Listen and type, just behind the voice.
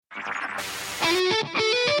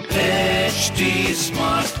HT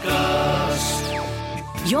Smartcast.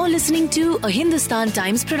 You're listening to a Hindustan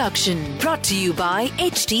Times production brought to you by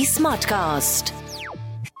HT Smartcast.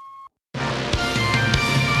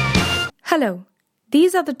 Hello,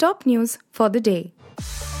 these are the top news for the day.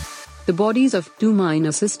 The bodies of two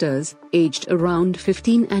minor sisters, aged around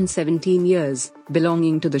 15 and 17 years,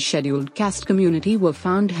 belonging to the scheduled caste community were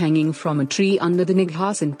found hanging from a tree under the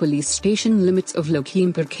Nighasan police station limits of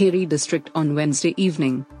Lakhimpur Kheri district on Wednesday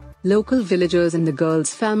evening. Local villagers and the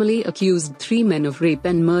girls' family accused three men of rape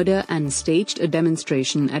and murder and staged a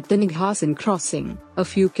demonstration at the Nighasan crossing, a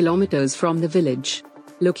few kilometers from the village.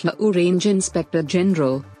 Lakhimpur Range Inspector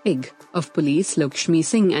General, IG, of Police Lakshmi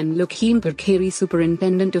Singh and Lakhimpur Kheri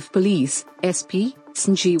Superintendent of Police, SP,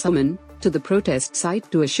 Sanjeev summoned to the protest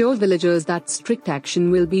site to assure villagers that strict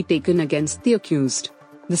action will be taken against the accused.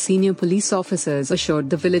 The senior police officers assured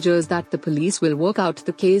the villagers that the police will work out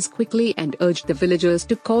the case quickly and urged the villagers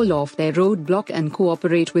to call off their roadblock and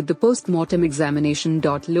cooperate with the post-mortem examination.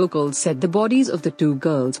 Locals said the bodies of the two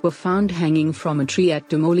girls were found hanging from a tree at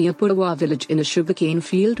Tumoliapurwa village in a sugarcane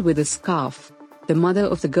field with a scarf. The mother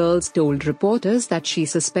of the girls told reporters that she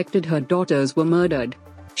suspected her daughters were murdered.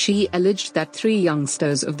 She alleged that three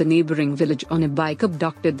youngsters of the neighboring village on a bike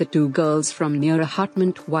abducted the two girls from near a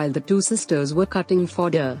hutment while the two sisters were cutting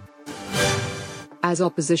fodder. As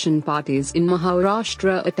opposition parties in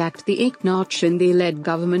Maharashtra attacked the Eknath Shinde-led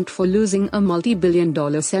government for losing a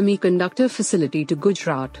multi-billion-dollar semiconductor facility to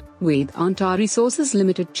Gujarat, Vedanta Resources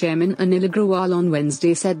Limited chairman Anil Agrawal on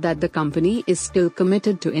Wednesday said that the company is still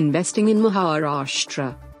committed to investing in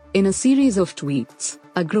Maharashtra. In a series of tweets,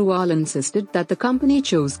 Agrawal insisted that the company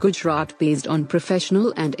chose Gujarat based on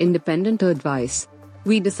professional and independent advice.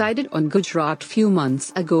 "We decided on Gujarat few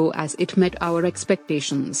months ago as it met our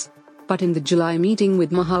expectations. But in the July meeting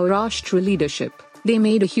with Maharashtra leadership, they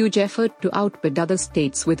made a huge effort to outbid other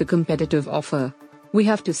states with a competitive offer. We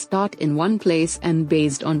have to start in one place and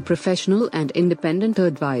based on professional and independent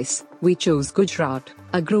advice, we chose Gujarat,"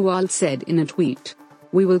 Agrawal said in a tweet.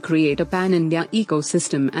 "We will create a pan-India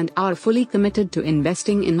ecosystem and are fully committed to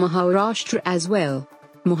investing in Maharashtra as well.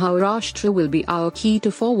 Maharashtra will be our key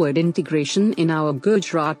to forward integration in our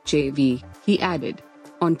Gujarat JV," he added.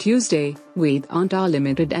 On Tuesday, Vedanta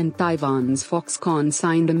Limited and Taiwan's Foxconn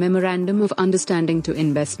signed a memorandum of understanding to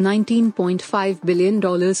invest $19.5 billion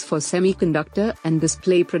for semiconductor and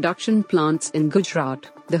display production plants in Gujarat,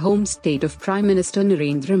 the home state of Prime Minister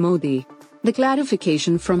Narendra Modi. The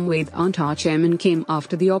clarification from Vedanta chairman came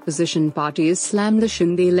after the opposition parties slammed the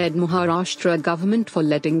Shinde-led Maharashtra government for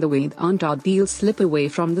letting the Vedanta deal slip away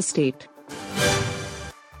from the state.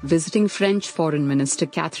 Visiting French Foreign Minister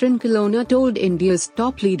Catherine Colonna told India's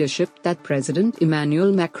top leadership that President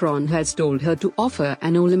Emmanuel Macron has told her to offer a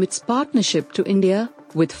no-limits partnership to India,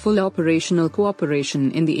 with full operational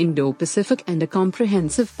cooperation in the Indo-Pacific and a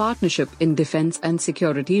comprehensive partnership in defense and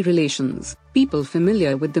security relations, people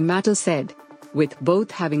familiar with the matter said. With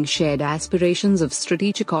both having shared aspirations of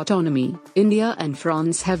strategic autonomy, India and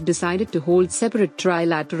France have decided to hold separate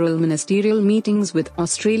trilateral ministerial meetings with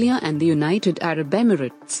Australia and the United Arab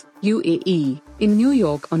Emirates, UAE, in New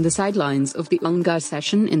York on the sidelines of the UNGA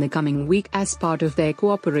session in the coming week as part of their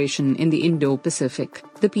cooperation in the Indo-Pacific,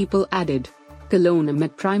 the people added. Colonna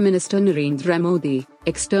met Prime Minister Narendra Modi,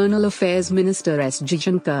 External Affairs Minister S.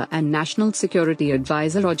 Jaishankar and National Security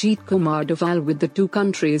Advisor Ajit Kumar Doval, with the two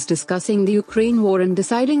countries discussing the Ukraine war and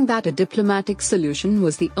deciding that a diplomatic solution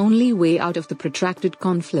was the only way out of the protracted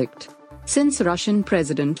conflict. Since Russian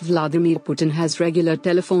President Vladimir Putin has regular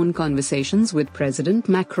telephone conversations with President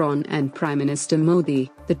Macron and Prime Minister Modi,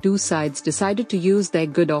 the two sides decided to use their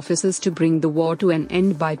good offices to bring the war to an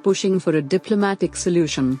end by pushing for a diplomatic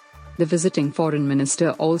solution. The visiting foreign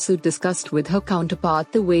minister also discussed with her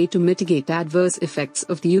counterpart the way to mitigate adverse effects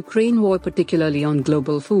of the Ukraine war, particularly on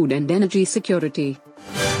global food and energy security.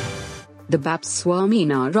 The Bapps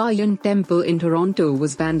Swaminarayan Temple in Toronto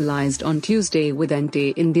was vandalized on Tuesday with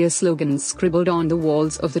anti-India slogans scribbled on the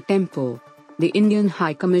walls of the temple. The Indian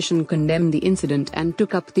High Commission condemned the incident and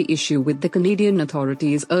took up the issue with the Canadian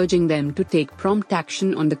authorities, urging them to take prompt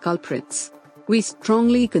action on the culprits. "We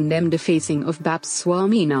strongly condemn defacing of Bapps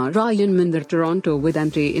Swaminarayan Mandir Toronto with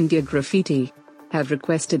anti-India graffiti. Have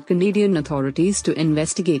requested Canadian authorities to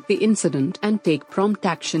investigate the incident and take prompt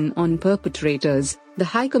action on perpetrators," the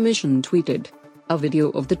High Commission tweeted. A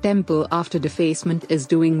video of the temple after defacement is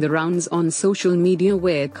doing the rounds on social media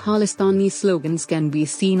where Khalistani slogans can be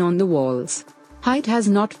seen on the walls. Height has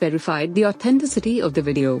not verified the authenticity of the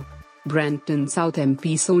video. Brampton South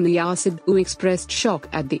MP Sonia Sidhu expressed shock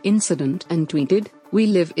at the incident and tweeted, "We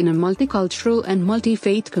live in a multicultural and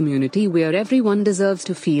multi-faith community where everyone deserves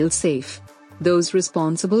to feel safe. Those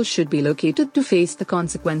responsible should be located to face the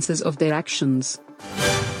consequences of their actions.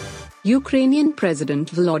 Ukrainian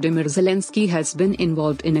President Volodymyr Zelensky has been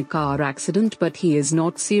involved in a car accident but he is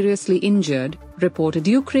not seriously injured, reported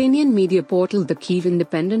Ukrainian media portal The Kyiv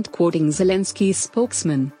Independent quoting Zelensky's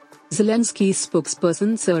spokesman. Zelensky's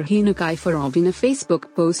spokesperson Serhiy Nikiforov in a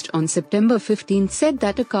Facebook post on September 15 said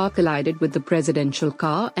that a car collided with the presidential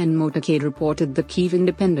car and motorcade, reported The Kyiv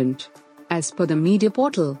Independent. As per the media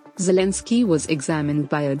portal, Zelensky was examined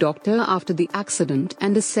by a doctor after the accident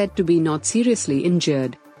and is said to be not seriously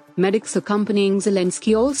injured. Medics accompanying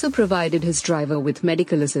Zelensky also provided his driver with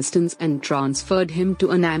medical assistance and transferred him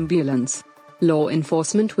to an ambulance. Law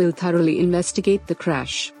enforcement will thoroughly investigate the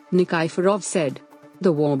crash, Nikiforov said.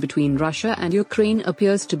 The war between Russia and Ukraine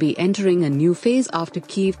appears to be entering a new phase after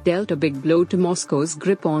Kyiv dealt a big blow to Moscow's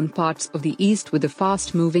grip on parts of the east with a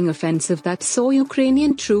fast-moving offensive that saw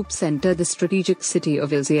Ukrainian troops enter the strategic city of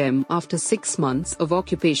Izium after 6 months of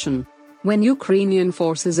occupation. When Ukrainian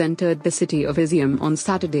forces entered the city of Izium on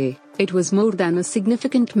Saturday, it was more than a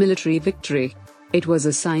significant military victory. It was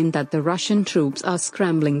a sign that the Russian troops are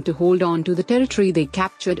scrambling to hold on to the territory they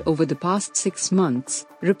captured over the past 6 months,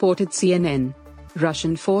 reported CNN.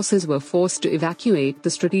 Russian forces were forced to evacuate the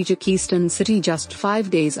strategic eastern city just 5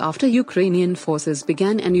 days after Ukrainian forces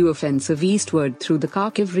began a new offensive eastward through the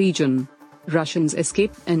Kharkiv region. Russians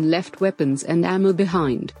escaped and left weapons and ammo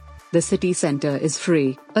behind. The city center is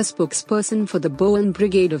free, a spokesperson for the Bohun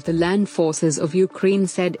Brigade of the Land Forces of Ukraine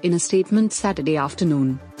said in a statement Saturday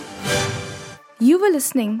afternoon. You were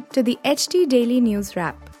listening to the HT Daily News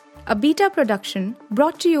Wrap, a beta production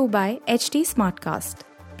brought to you by HT Smartcast.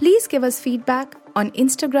 Please give us feedback on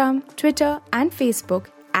Instagram, Twitter and Facebook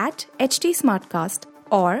at HT Smartcast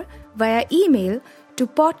or via email to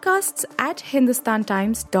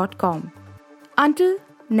podcasts@hindustantimes.com. Until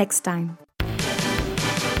next time.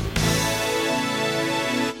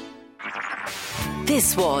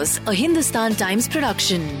 This was a Hindustan Times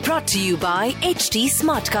production brought to you by HT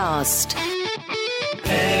Smartcast.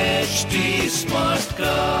 HT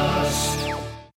Smartcast.